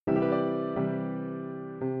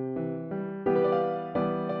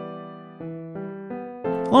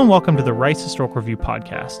Hello and welcome to the Rice Historical Review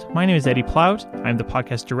podcast. My name is Eddie Plout. I'm the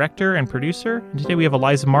podcast director and producer. And today we have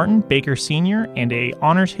Eliza Martin, Baker Sr., and a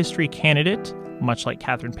honors history candidate, much like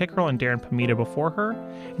Catherine Pickrell and Darren Pamita before her.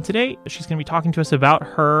 And today she's going to be talking to us about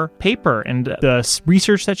her paper and the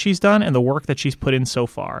research that she's done and the work that she's put in so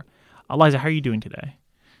far. Eliza, how are you doing today?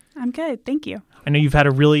 I'm good. Thank you. I know you've had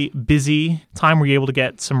a really busy time. Were you able to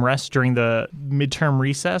get some rest during the midterm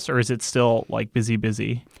recess, or is it still like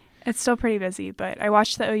busy? It's still pretty busy, but I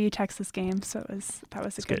watched the OU Texas game, so that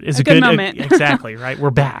was a good moment. Exactly, right?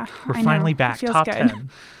 We're back. Yeah, We're finally back. Feels Top good.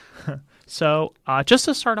 10. So just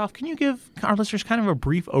to start off, can you give our listeners kind of a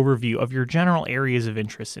brief overview of your general areas of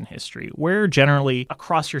interest in history? Where generally,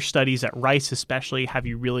 across your studies at Rice especially, have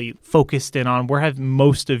you really focused in on? Where have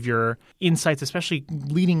most of your insights, especially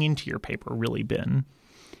leading into your paper, really been?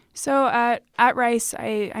 So at Rice,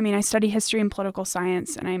 I study history and political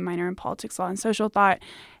science, and I minor in politics, law, and social thought.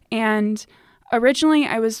 And originally,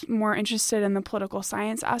 I was more interested in the political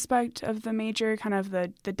science aspect of the major, kind of the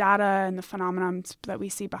data and the phenomena that we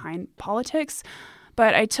see behind politics.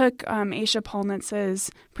 But I took Aisha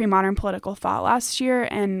Polnitz's Pre-Modern Political Thought last year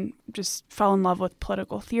and just fell in love with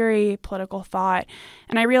political theory, political thought.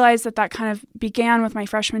 And I realized that kind of began with my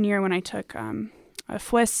freshman year when I took a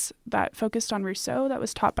FWIS that focused on Rousseau that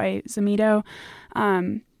was taught by Zamito.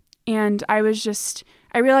 And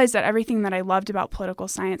I realized that everything that I loved about political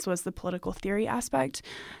science was the political theory aspect.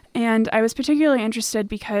 And I was particularly interested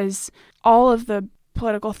because all of the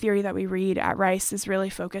political theory that we read at Rice is really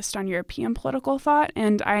focused on European political thought.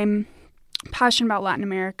 And I'm passionate about Latin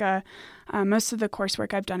America. Most of the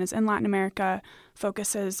coursework I've done is in Latin America,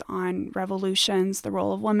 focuses on revolutions, the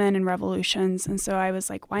role of women in revolutions. And so I was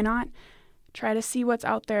like, why not try to see what's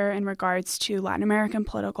out there in regards to Latin American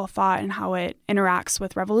political thought and how it interacts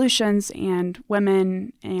with revolutions and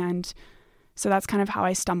women. And so that's kind of how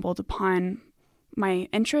I stumbled upon my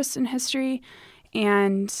interest in history.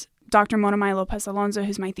 And Dr. Monomai Lopez Alonso,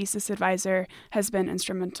 who's my thesis advisor, has been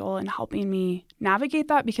instrumental in helping me navigate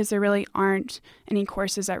that because there really aren't any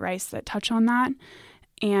courses at Rice that touch on that.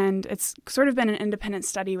 And it's sort of been an independent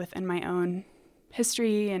study within my own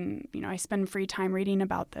history, and I spend free time reading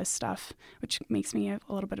about this stuff, which makes me a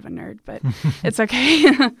little bit of a nerd, but it's okay.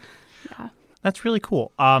 Yeah, that's really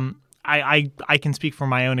cool. I can speak from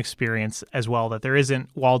my own experience as well that there isn't,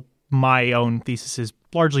 while my own thesis is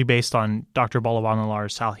largely based on Dr.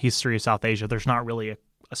 Balabanalar's history of South Asia, there's not really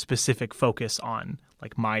a specific focus on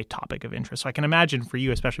like my topic of interest. So I can imagine for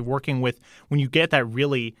you, especially working with, when you get that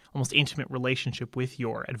really almost intimate relationship with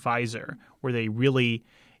your advisor, where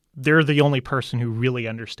they're the only person who really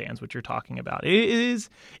understands what you're talking about. It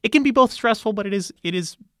can be both stressful, but it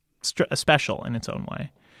is special in its own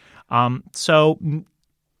way. So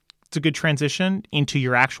it's a good transition into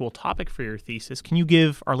your actual topic for your thesis. Can you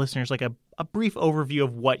give our listeners like a brief overview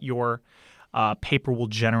of what your paper will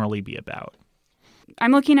generally be about?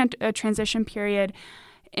 I'm looking at a transition period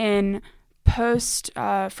in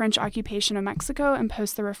post-French occupation of Mexico and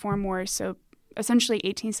post the Reform Wars, so essentially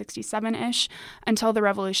 1867-ish until the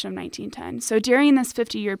Revolution of 1910. So during this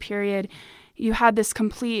 50-year period, you had this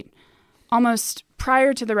complete, almost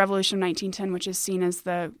prior to the Revolution of 1910, which is seen as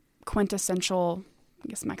the quintessential,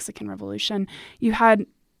 Mexican Revolution, you had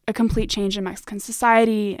a complete change in Mexican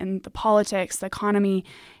society and the politics, the economy.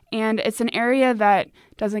 And it's an area that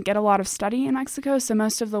doesn't get a lot of study in Mexico. So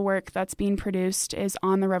most of the work that's being produced is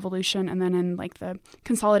on the revolution and then in like the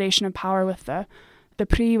consolidation of power with the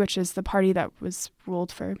PRI, which is the party that was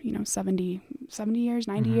ruled for, 70 years,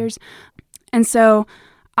 90 years. And so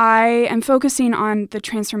I am focusing on the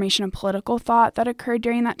transformation of political thought that occurred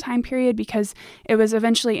during that time period because it was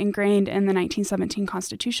eventually ingrained in the 1917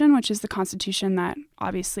 Constitution, which is the Constitution that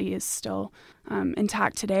obviously is still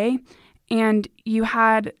intact today. And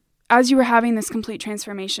as you were having this complete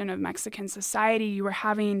transformation of Mexican society, you were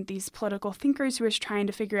having these political thinkers who were trying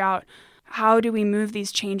to figure out how do we move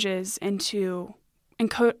these changes into and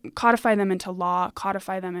codify them into law,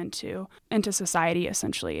 codify them into society,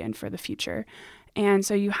 essentially, and for the future. And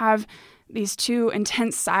so you have these two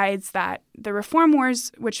intense sides that the Reform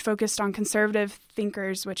Wars, which focused on conservative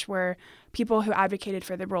thinkers, which were people who advocated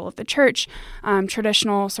for the role of the church,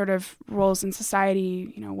 traditional sort of roles in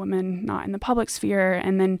society, women not in the public sphere.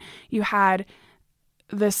 And then you had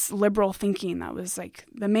this liberal thinking that was like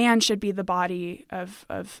the man should be the body of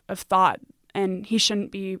thought, and he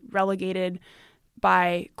shouldn't be relegated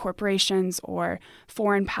by corporations or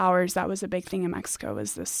foreign powers. That was a big thing in Mexico,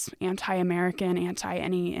 was this anti-American,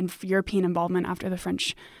 anti-any European involvement after the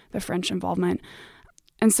French involvement.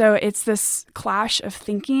 And so it's this clash of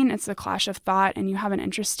thinking, it's a clash of thought, and you have an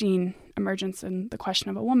interesting emergence in the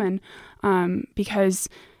question of a woman, because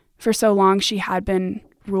for so long she had been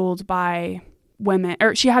ruled by women,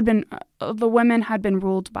 or the women had been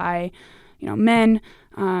ruled by, men,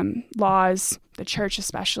 laws, the church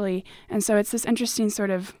especially. And so it's this interesting sort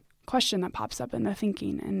of question that pops up in the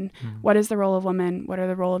thinking. And what is the role of women? What are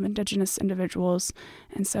the role of Indigenous individuals?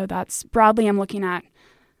 And so that's broadly, I'm looking at,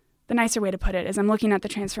 the nicer way to put it is I'm looking at the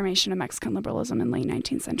transformation of Mexican liberalism in late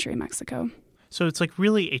 19th century Mexico. So it's like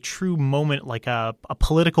really a true moment, like a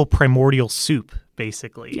political primordial soup,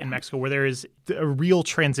 basically, in Mexico, where there is a real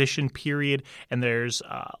transition period and there's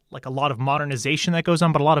like a lot of modernization that goes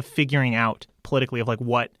on, but a lot of figuring out politically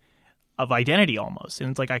of identity almost. And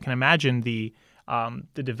it's like I can imagine the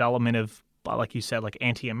development of, like you said, like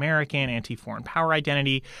anti-American, anti-foreign power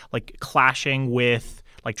identity, like clashing with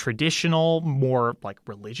like traditional, more like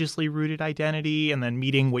religiously rooted identity, and then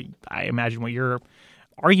meeting what I imagine what your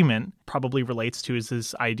argument probably relates to is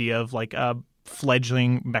this idea of like a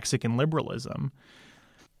fledgling Mexican liberalism.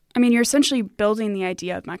 I mean, you're essentially building the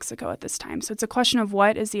idea of Mexico at this time. So it's a question of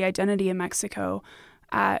what is the identity of Mexico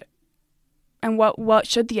and what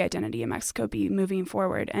should the identity of Mexico be moving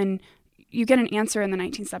forward? And you get an answer in the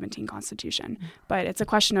 1917 Constitution, but it's a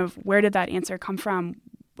question of where did that answer come from?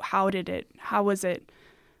 How was it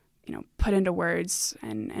put into words,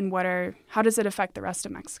 and how does it affect the rest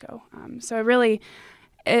of Mexico? So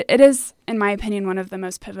it is, in my opinion, one of the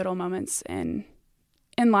most pivotal moments in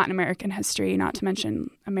Latin American history, not to mention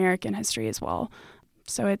American history as well.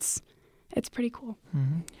 So it's pretty cool.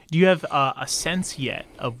 Mm-hmm. Do you have a sense yet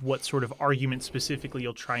of what sort of argument specifically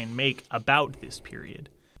you'll try and make about this period?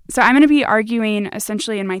 So I'm going to be arguing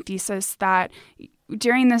essentially in my thesis that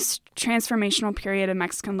during this transformational period of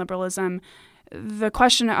Mexican liberalism, the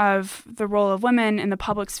question of the role of women in the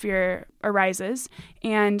public sphere arises,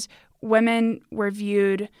 and women were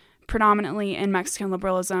viewed predominantly in Mexican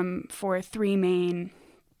liberalism for three main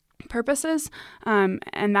purposes, and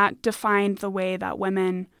that defined the way that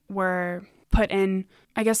women were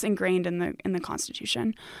ingrained in the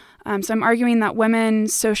Constitution. So I'm arguing that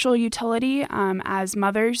women's social utility as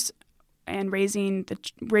mothers and raising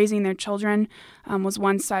their children was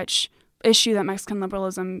one such issue that Mexican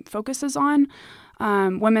liberalism focuses on.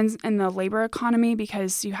 Women's in the labor economy,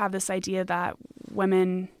 because you have this idea that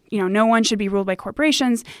women, no one should be ruled by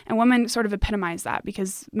corporations, and women sort of epitomize that,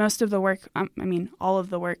 because most of the work, all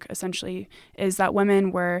of the work essentially, is that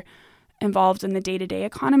women were involved in the day-to-day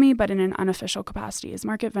economy, but in an unofficial capacity as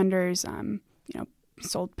market vendors,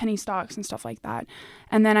 sold penny stocks and stuff like that.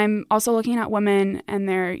 And then I'm also looking at women and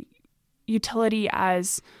their utility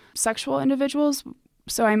as sexual individuals.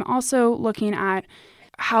 So I'm also looking at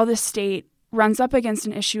how the state runs up against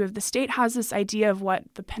an issue of the state has this idea of what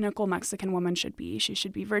the pinnacle Mexican woman should be. She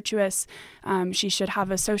should be virtuous. She should have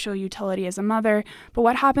a social utility as a mother. But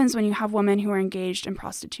what happens when you have women who are engaged in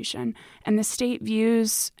prostitution? And the state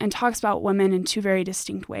views and talks about women in two very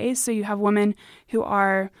distinct ways. So you have women who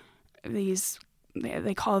are these,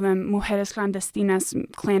 they call them mujeres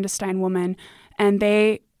clandestinas, clandestine women, and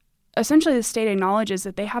essentially, the state acknowledges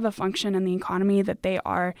that they have a function in the economy, that they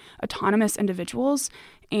are autonomous individuals,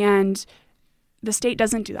 and the state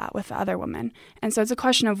doesn't do that with the other women. And so it's a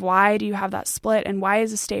question of why do you have that split, and why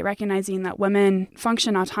is the state recognizing that women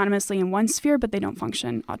function autonomously in one sphere, but they don't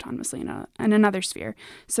function autonomously in another sphere?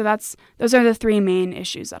 So those are the three main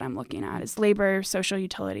issues that I'm looking at, is labor, social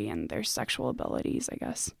utility, and their sexual abilities, I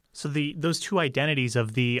guess. So those two identities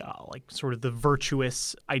of the sort of the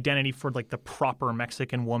virtuous identity for like the proper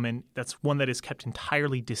Mexican woman, that's one that is kept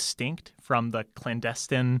entirely distinct from the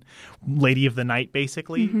clandestine lady of the night,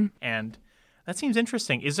 basically. Mm-hmm. And that seems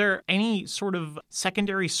interesting. Is there any sort of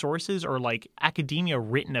secondary sources or like academia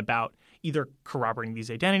written about either corroborating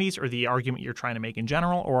these identities or the argument you're trying to make in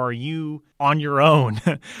general, or are you on your own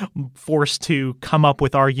forced to come up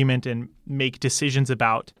with argument and make decisions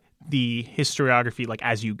about the historiography like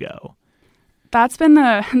as you go? That's been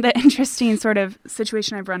the interesting sort of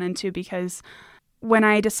situation I've run into, because when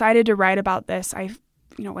I decided to write about this,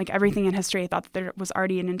 like everything in history, I thought that there was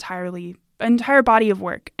already an entire body of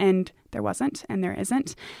work, and there wasn't, and there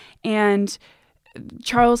isn't. And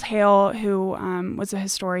Charles Hale, who was a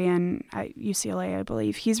historian at UCLA, I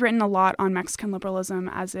believe, he's written a lot on Mexican liberalism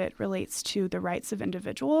as it relates to the rights of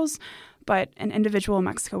individuals, but an individual in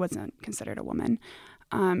Mexico wasn't considered a woman.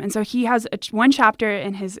 And so he has one chapter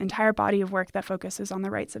in his entire body of work that focuses on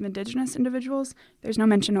the rights of Indigenous individuals. There's no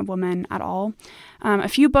mention of women at all. A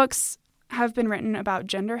few books have been written about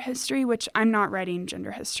gender history, which I'm not writing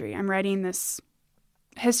gender history. I'm writing this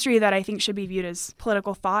history that I think should be viewed as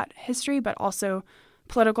political thought history, but also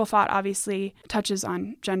political thought obviously touches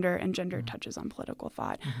on gender, and gender touches on political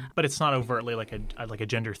thought. But it's not overtly like a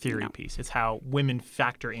gender theory piece. It's how women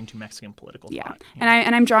factor into Mexican political thought.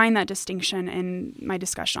 And I'm drawing that distinction in my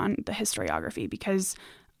discussion on the historiography, because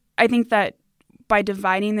I think that by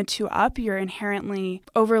dividing the two up, you're inherently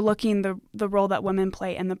overlooking the role that women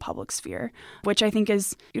play in the public sphere, which I think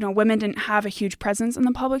is, women didn't have a huge presence in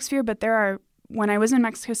the public sphere, but when I was in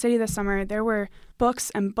Mexico City this summer, there were books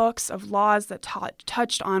and books of laws that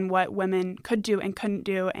touched on what women could do and couldn't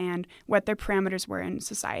do and what their parameters were in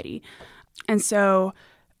society. And so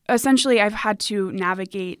essentially I've had to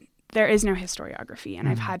navigate, there is no historiography, and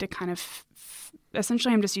I've had to kind of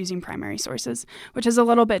essentially I'm just using primary sources, which is a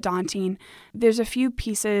little bit daunting. There's a few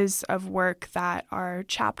pieces of work that are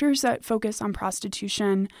chapters that focus on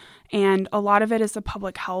prostitution, and a lot of it is the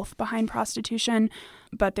public health behind prostitution,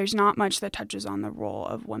 but there's not much that touches on the role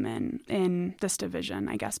of women in this division,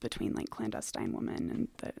 I guess, between like clandestine woman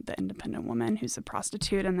and the independent woman who's a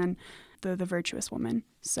prostitute, and then the virtuous woman.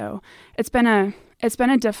 So it's been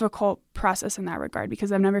a difficult process in that regard,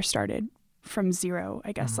 because I've never started from zero,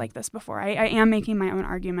 I guess, like this before. I am making my own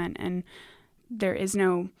argument, and there is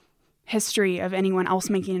no history of anyone else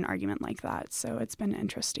making an argument like that. So it's been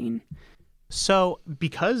interesting. So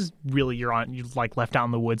because really you're like left out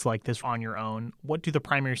in the woods like this on your own, what do the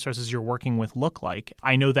primary sources you're working with look like?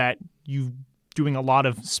 I know that you're doing a lot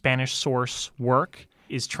of Spanish source work.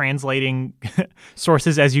 Is translating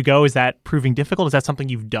sources as you go, is that proving difficult? Is that something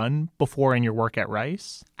you've done before in your work at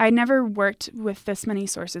Rice? I never worked with this many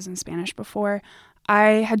sources in Spanish before.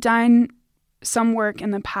 I had done some work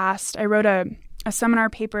in the past. I wrote a seminar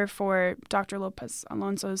paper for Dr. Lopez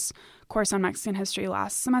Alonso's course on Mexican history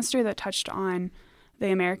last semester that touched on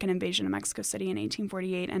the American invasion of Mexico City in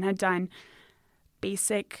 1848, and had done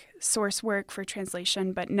basic source work for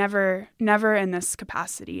translation, but never in this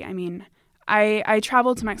capacity. I mean, I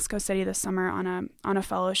traveled to Mexico City this summer on a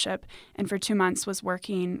fellowship, and for 2 months was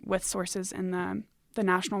working with sources in the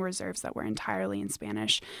National Reserves that were entirely in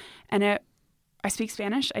Spanish. And I speak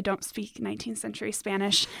Spanish. I don't speak 19th century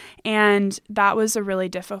Spanish, and that was a really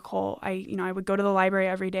difficult. I would go to the library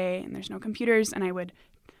every day, and there's no computers, and I would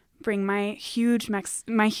bring my huge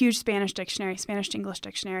Spanish dictionary, Spanish to English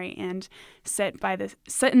dictionary, and sit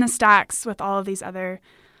in the stacks with all of these other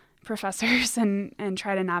professors and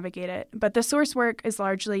try to navigate it. But the source work is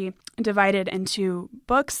largely divided into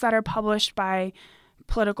books that are published by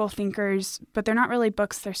political thinkers, but they're not really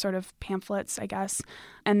books, they're sort of pamphlets, I guess.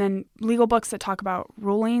 And then legal books that talk about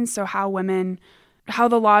rulings, so how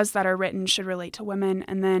the laws that are written should relate to women.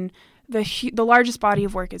 And then the largest body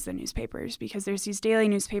of work is the newspapers, because there's these daily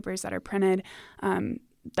newspapers that are printed,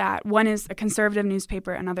 that one is a conservative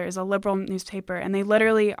newspaper, another is a liberal newspaper, and they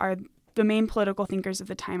literally are the main political thinkers of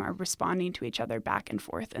the time are responding to each other back and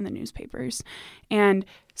forth in the newspapers. And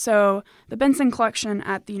so the Benson collection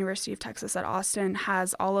at the University of Texas at Austin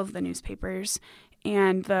has all of the newspapers,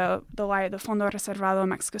 and the Fondo Reservado in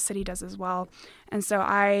Mexico City does as well. And so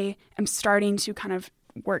I am starting to kind of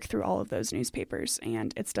work through all of those newspapers,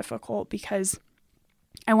 and it's difficult because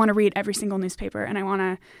I want to read every single newspaper, and I want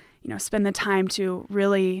to spend the time to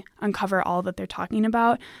really uncover all that they're talking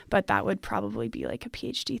about, but that would probably be like a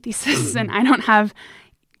PhD thesis, and I don't have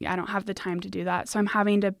the time to do that. So I'm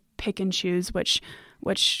having to pick and choose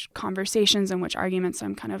which conversations and which arguments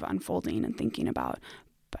I'm kind of unfolding and thinking about.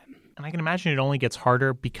 And I can imagine it only gets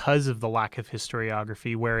harder because of the lack of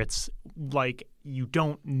historiography, where it's like you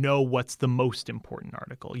don't know what's the most important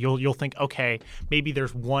article. You'll think, okay, maybe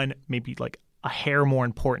there's one, maybe like a hair more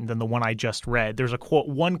important than the one I just read. There's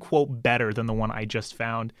one quote better than the one I just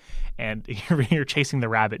found, and you're chasing the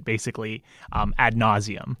rabbit basically ad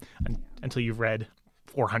nauseum until you've read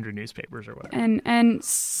 400 newspapers or whatever. And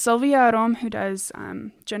Sylvia Arom, who does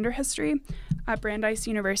gender history at Brandeis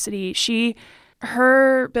University,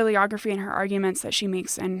 her bibliography and her arguments that she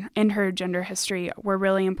makes in her gender history were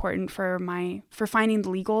really important for finding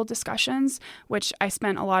legal discussions, which I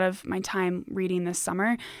spent a lot of my time reading this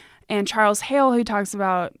summer. And Charles Hale, who talks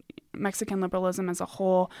about Mexican liberalism as a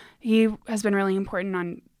whole, he has been really important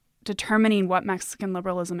on determining what Mexican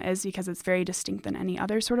liberalism is, because it's very distinct than any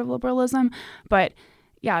other sort of liberalism. But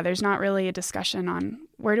yeah, there's not really a discussion on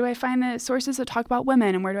where do I find the sources that talk about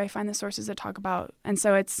women and where do I find the sources that talk about. And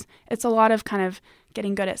so it's a lot of kind of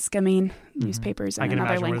getting good at skimming newspapers in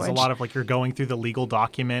another language. There's a lot of like you're going through the legal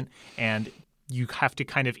document and you have to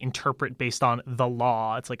kind of interpret based on the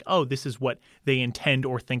law. It's like, oh, this is what they intend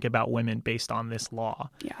or think about women based on this law.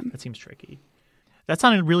 Yeah. That seems tricky. That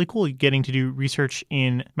sounded really cool, getting to do research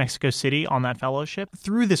in Mexico City on that fellowship.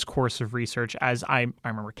 Through this course of research, as I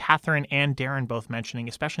remember Catherine and Darren both mentioning,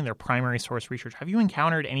 especially in their primary source research, have you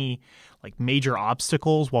encountered any major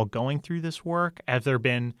obstacles while going through this work? Have there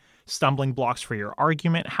been stumbling blocks for your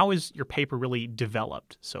argument? How has your paper really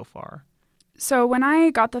developed so far? So when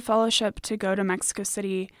I got the fellowship to go to Mexico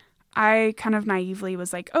City, I kind of naively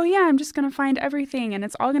was like, oh yeah, I'm just going to find everything and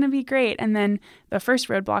it's all going to be great. And then the first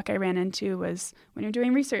roadblock I ran into was when you're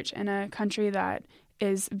doing research in a country that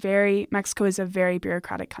is Mexico is a very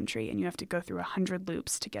bureaucratic country, and you have to go through 100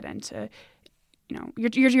 loops to get into,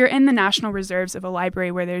 you're in the national reserves of a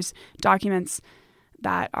library where there's documents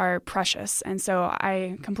that are precious. And so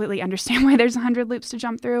I completely understand why there's 100 loops to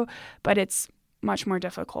jump through, but it's much more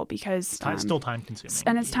difficult because it's still time consuming.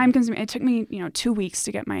 And it's time consuming. It took me, 2 weeks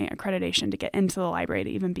to get my accreditation to get into the library to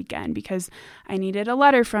even begin, because I needed a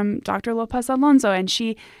letter from Dr. Lopez Alonso, and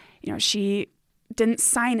she didn't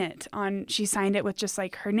sign it she signed it with just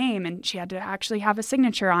her name, and she had to actually have a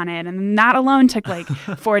signature on it. And that alone took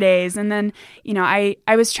 4 days. And then, I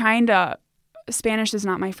was trying to, Spanish is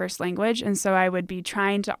not my first language, and so I would be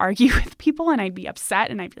trying to argue with people, and I'd be upset,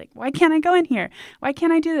 and I'd be like, why can't I go in here? Why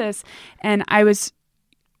can't I do this? And I was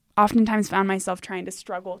oftentimes found myself trying to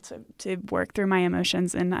struggle to work through my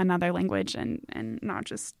emotions in another language and not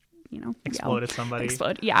just, explode at somebody.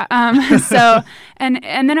 Explode, yeah. So, and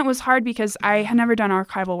then it was hard because I had never done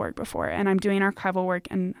archival work before, and I'm doing archival work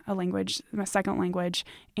in a language, my second language,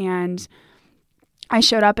 and I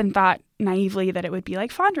showed up and thought naively that it would be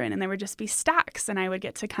like Fondren, and there would just be stacks, and I would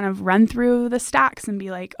get to kind of run through the stacks and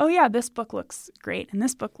be like, oh yeah, this book looks great and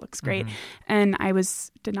this book looks great. Mm-hmm. And I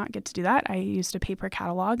did not get to do that. I used a paper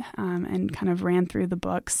catalog and kind of ran through the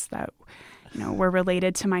books that were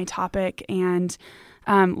related to my topic. And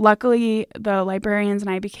luckily, the librarians and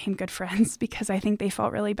I became good friends, because I think they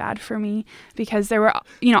felt really bad for me, because there were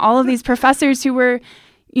all of these professors who were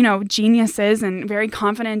geniuses and very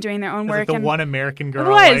confident in doing their own work. The one American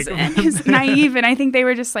girl. And he's naive, and I think they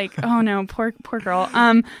were just like, oh no, poor girl.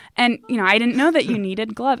 And I didn't know that you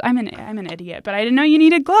needed gloves. I'm an idiot, but I didn't know you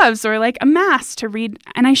needed gloves or a mask to read.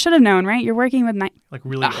 And I should have known, right? You're working with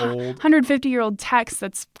really old 150-year-old text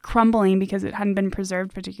that's crumbling because it hadn't been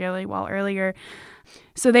preserved particularly well earlier.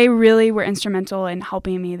 So they really were instrumental in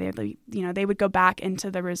helping me. They would go back into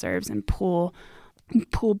the reserves and pull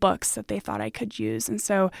books that they thought I could use. And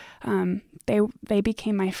so they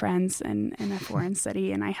became my friends in a foreign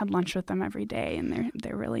city, and I had lunch with them every day, and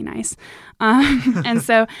they're really nice. And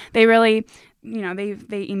so they really, they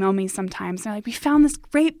email me sometimes. They're like, we found this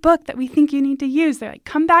great book that we think you need to use. They're like,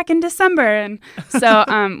 come back in December. And so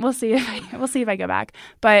we'll see if I go back.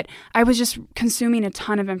 But I was just consuming a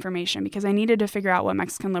ton of information because I needed to figure out what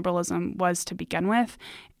Mexican liberalism was to begin with.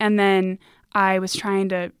 And then I was trying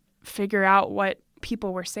to figure out what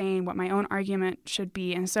people were saying, what my own argument should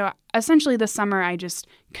be. And so essentially this summer I just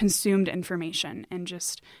consumed information and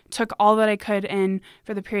just took all that I could in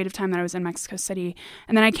for the period of time that I was in Mexico City.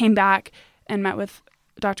 And then I came back and met with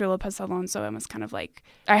Dr. Lopez Alonso and was kind of like,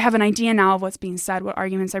 I have an idea now of what's being said, what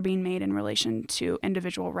arguments are being made in relation to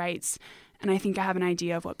individual rights. And I think I have an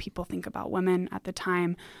idea of what people think about women at the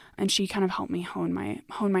time. And she kind of helped me hone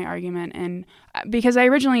my argument. And because I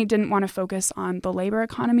originally didn't want to focus on the labor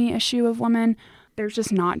economy issue of women, there's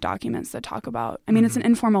just not documents that talk about, I mean, It's an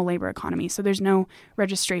informal labor economy, so there's no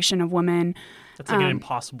registration of women. That's an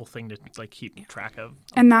impossible thing to keep track of.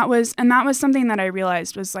 And that was something that I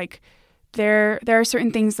realized was there are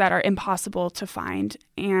certain things that are impossible to find.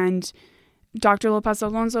 And Dr. Lopez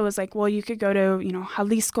Alonso was like, well, you could go to,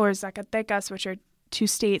 Jalisco or Zacatecas, which are two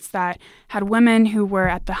states that had women who were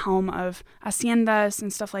at the helm of haciendas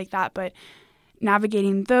and stuff like that. But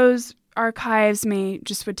navigating those archives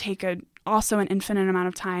would take also an infinite amount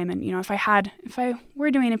of time. And, if I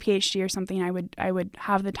were doing a PhD or something, I would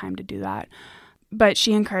have the time to do that. But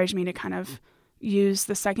she encouraged me to kind of use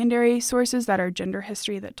the secondary sources that are gender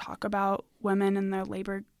history that talk about women in the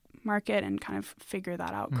labor market and kind of figure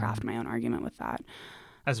that out, craft my own argument with that.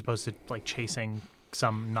 As opposed to chasing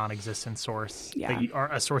some non-existent source, or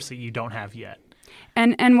a source that you don't have yet.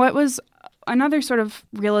 And what was another sort of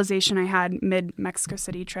realization I had mid-Mexico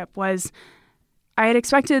City trip was I had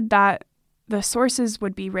expected that the sources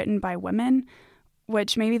would be written by women,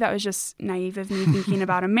 which maybe that was just naive of me thinking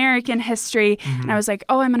about American history. Mm-hmm. And I was like,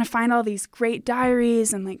 oh, I'm going to find all these great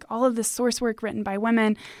diaries and all of this source work written by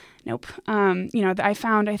women. Nope. I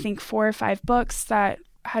found, I think, 4 or 5 books that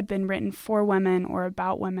had been written for women or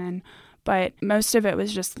about women, but most of it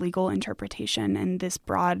was just legal interpretation and this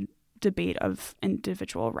broad debate of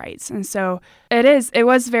individual rights. And so it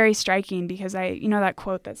was very striking because that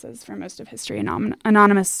quote that says for most of history,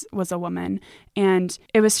 Anonymous was a woman. And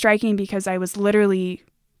it was striking because I was literally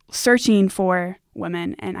searching for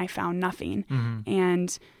women and I found nothing. Mm-hmm.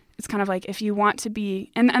 And it's kind of like if you want to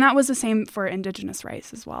be, and that was the same for Indigenous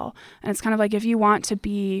rights as well. And it's kind of like if you want to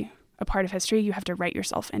be a part of history, you have to write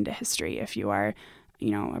yourself into history. If you are,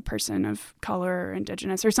 a person of color or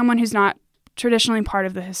Indigenous or someone who's not traditionally part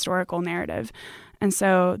of the historical narrative. And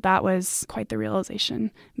so that was quite the realization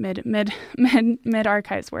mid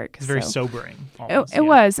archives work. It's very sobering. It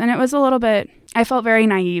was. And it was a little bit, I felt very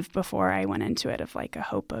naive before I went into it of like a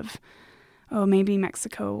hope of, maybe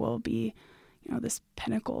Mexico will be, this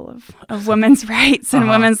pinnacle of women's rights and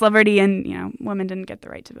women's liberty. And, women didn't get the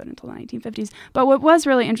right to vote until the 1950s. But what was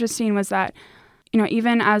really interesting was that,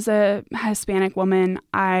 even as a Hispanic woman,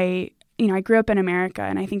 I grew up in America,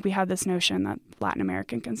 and I think we have this notion that Latin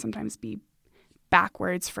American can sometimes be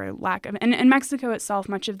backwards for lack of, and Mexico itself,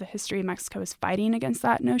 much of the history of Mexico is fighting against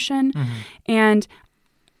that notion. Mm-hmm. And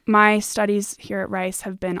my studies here at Rice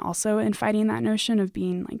have been also in fighting that notion of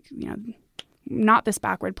being like, not this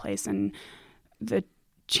backward place and the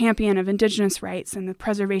champion of Indigenous rights and the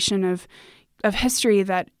preservation of history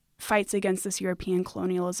that fights against this European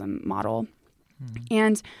colonialism model. Mm-hmm.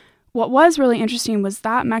 And what was really interesting was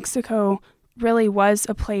that Mexico really was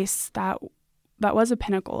a place that was a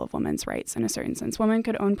pinnacle of women's rights in a certain sense. Women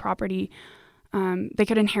could own property. They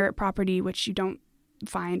could inherit property, which you don't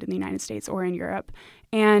find in the United States or in Europe.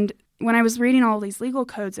 And when I was reading all these legal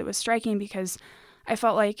codes, it was striking because I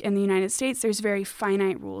felt like in the United States, there's very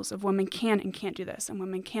finite rules of women can and can't do this, and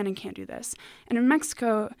women can and can't do this. And in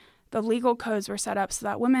Mexico, the legal codes were set up so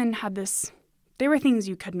that women had this. There were things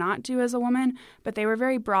you could not do as a woman, but they were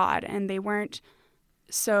very broad and they weren't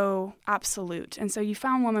so absolute. And so you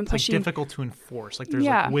found women pushing... Like difficult to enforce. Like there's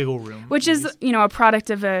like wiggle room. Which is, a product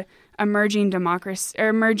of a emerging democracy, or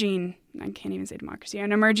emerging, I can't even say democracy,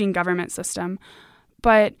 an emerging government system.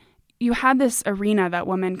 But you had this arena that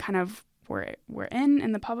women kind of were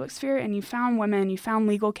in the public sphere, and you found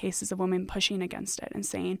legal cases of women pushing against it and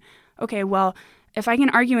saying, okay, well, if I can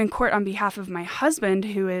argue in court on behalf of my husband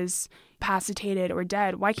who is incapacitated or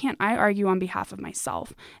dead, why can't I argue on behalf of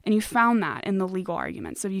myself? And you found that in the legal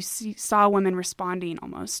arguments. So you saw women responding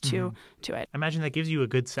almost to it. I imagine that gives you a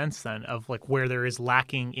good sense then of like where there is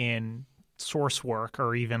lacking in source work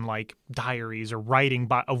or even like diaries or writing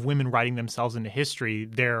of women writing themselves into history.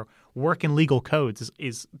 Their work in legal codes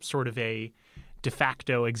is sort of a de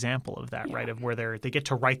facto example of that, right? Of where they get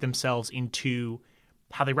to write themselves into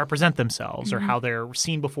how they represent themselves or how they're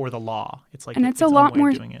seen before the law. It's like, and it's a lot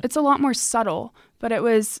more subtle, but it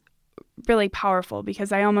was really powerful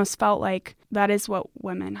because I almost felt like that is what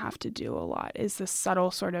women have to do a lot, is this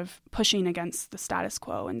subtle sort of pushing against the status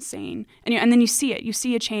quo and saying, and then you see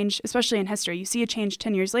a change, especially in history. You see a change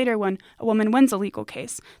 10 years later when a woman wins a legal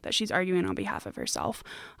case that she's arguing on behalf of herself.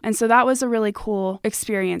 And so that was a really cool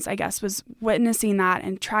experience, I guess, was witnessing that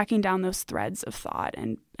and tracking down those threads of thought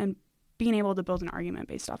and being able to build an argument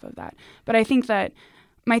based off of that. But I think that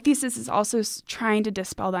my thesis is also trying to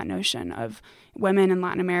dispel that notion of women in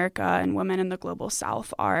Latin America and women in the global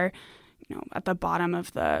South are, at the bottom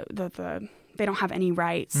of the they don't have any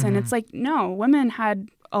rights. Mm-hmm. And it's like, no, women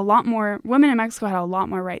in Mexico had a lot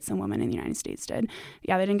more rights than women in the United States did.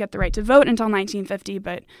 Yeah, they didn't get the right to vote until 1950,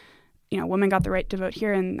 but women got the right to vote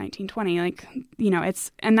here in 1920.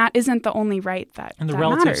 And that isn't the only right that and the that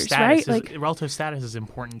relative matters, status right? Relative status is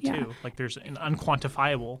important too. Like there's an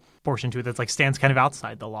unquantifiable portion to it that's like stands kind of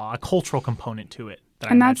outside the law, a cultural component to it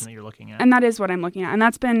that I imagine that you're looking at. And that is what I'm looking at. And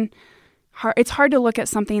that's been hard. It's hard to look at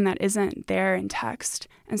something that isn't there in text.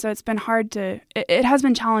 And so it's been it has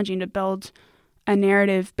been challenging to build a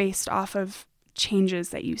narrative based off of changes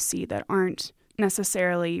that you see that aren't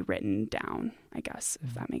necessarily written down, I guess,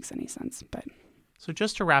 if that makes any sense. But so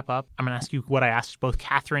just to wrap up, I'm going to ask you what I asked both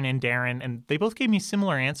Catherine and Darren, and they both gave me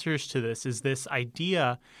similar answers to this, is this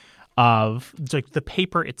idea of like the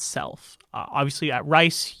paper itself. Obviously at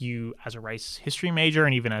Rice, you as a Rice history major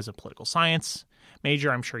and even as a political science major,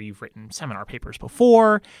 I'm sure you've written seminar papers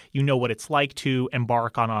before. You know what it's like to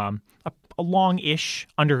embark on a long-ish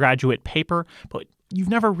undergraduate paper, but you've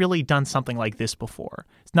never really done something like this before.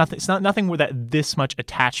 It's nothing with this much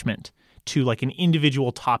attachment to like an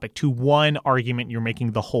individual topic, to one argument you're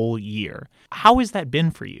making the whole year. How has that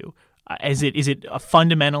been for you? Is it a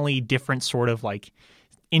fundamentally different sort of like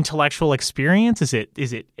intellectual experience? Is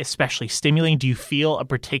it especially stimulating? Do you feel a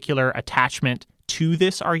particular attachment to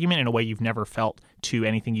this argument in a way you've never felt to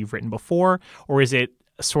anything you've written before? Or is it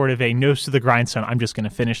sort of a nose to the grindstone, I'm just going to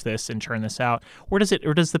finish this and churn this out? Or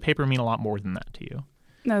does the paper mean a lot more than that to you?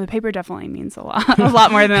 No, the paper definitely means a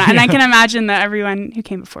lot more than that. And I can imagine that everyone who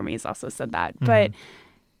came before me has also said that. Mm-hmm. But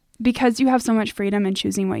because you have so much freedom in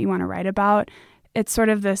choosing what you want to write about, it's sort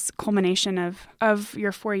of this culmination of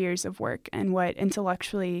your 4 years of work and what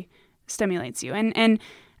intellectually stimulates you. And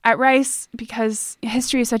at Rice, because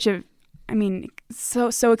history is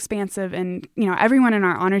so expansive, and everyone in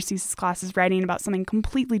our honors thesis class is writing about something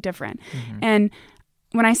completely different. Mm-hmm. And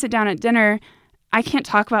when I sit down at dinner, I can't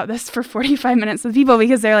talk about this for 45 minutes with people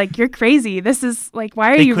because they're like, "You're crazy. This is like,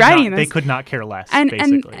 why are you writing this?" They could not care less,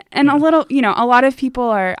 basically. And a little, a lot of people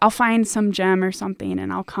I'll find some gem or something,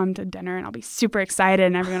 and I'll come to dinner and I'll be super excited,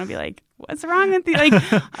 and everyone will be like, "What's wrong with you?" Like,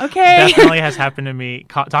 okay. Definitely has happened to me.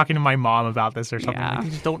 Talking to my mom about this or something,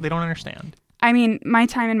 like, they don't understand. I mean, my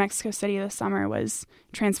time in Mexico City this summer was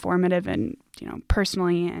transformative, and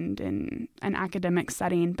personally and in an academic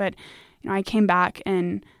setting. But I came back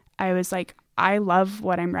and I was like, I love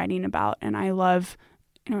what I'm writing about, and I love,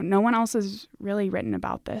 no one else has really written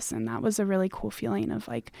about this. And that was a really cool feeling of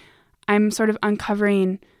like, I'm sort of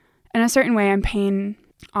uncovering, in a certain way, I'm paying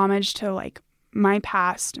homage to like my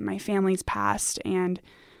past and my family's past, and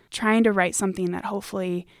trying to write something that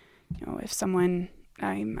hopefully, if someone,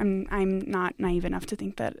 I'm not naive enough to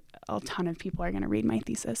think that a ton of people are going to read my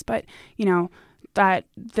thesis, but that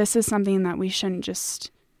this is something that we shouldn't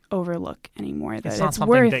just overlook anymore. That it's not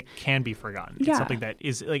something that can be forgotten. Yeah. It's something that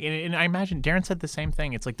is like, and I imagine Darren said the same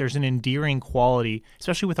thing. It's like there's an endearing quality,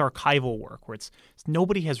 especially with archival work, where it's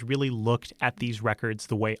nobody has really looked at these records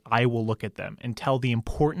the way I will look at them and tell the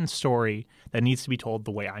important story that needs to be told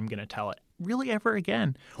the way I'm going to tell it really ever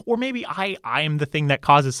again. Or maybe I am the thing that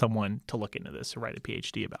causes someone to look into this or write a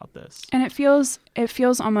PhD about this. And it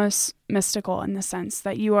feels almost mystical in the sense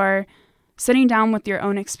that you are sitting down with your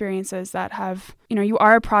own experiences that have, you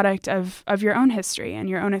are a product of your own history and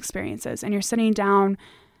your own experiences. And you're sitting down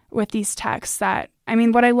with these texts that,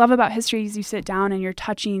 what I love about history is you sit down and you're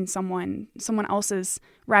touching someone else's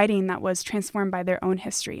writing that was transformed by their own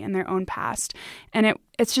history and their own past. And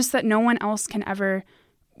it's just that no one else can ever,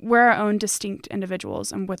 we're our own distinct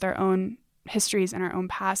individuals and with our own histories and our own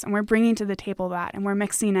past. And we're bringing to the table that, and we're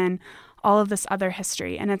mixing in all of this other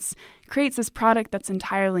history, and creates this product that's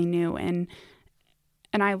entirely new, and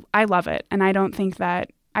I love it. And I don't think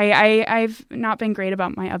that I've not been great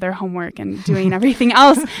about my other homework and doing everything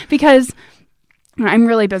else because I'm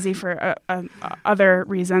really busy for other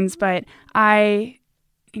reasons. But I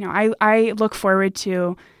look forward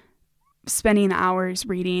to spending the hours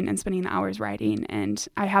reading and spending the hours writing, and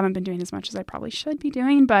I haven't been doing as much as I probably should be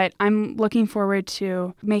doing. But I'm looking forward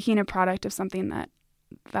to making a product of something that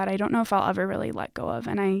I don't know if I'll ever really let go of.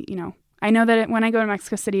 And I know that when I go to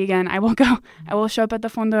Mexico City again, I will show up at the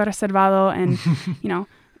Fondo Reservado and,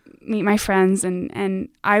 meet my friends. And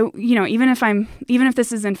I, even if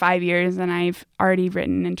this is in 5 years and I've already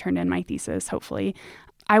written and turned in my thesis, hopefully,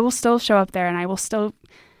 I will still show up there and I will still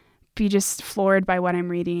be just floored by what I'm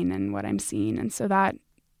reading and what I'm seeing. And so that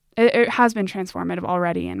it has been transformative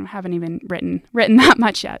already, and I haven't even written that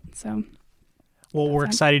much yet. So. Well, we're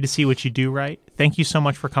excited to see what you do, right? Thank you so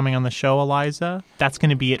much for coming on the show, Eliza. That's going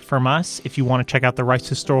to be it from us. If you want to check out the Rice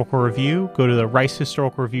Historical Review, go to the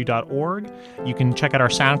ricehistoricalreview.org. You can check out our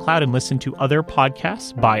SoundCloud and listen to other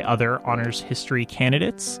podcasts by other honors history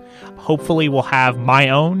candidates. Hopefully, we'll have my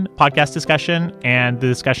own podcast discussion and the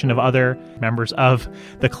discussion of other members of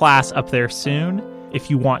the class up there soon. If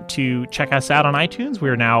you want to check us out on iTunes, we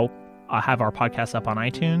are now have our podcast up on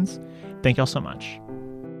iTunes. Thank you all so much.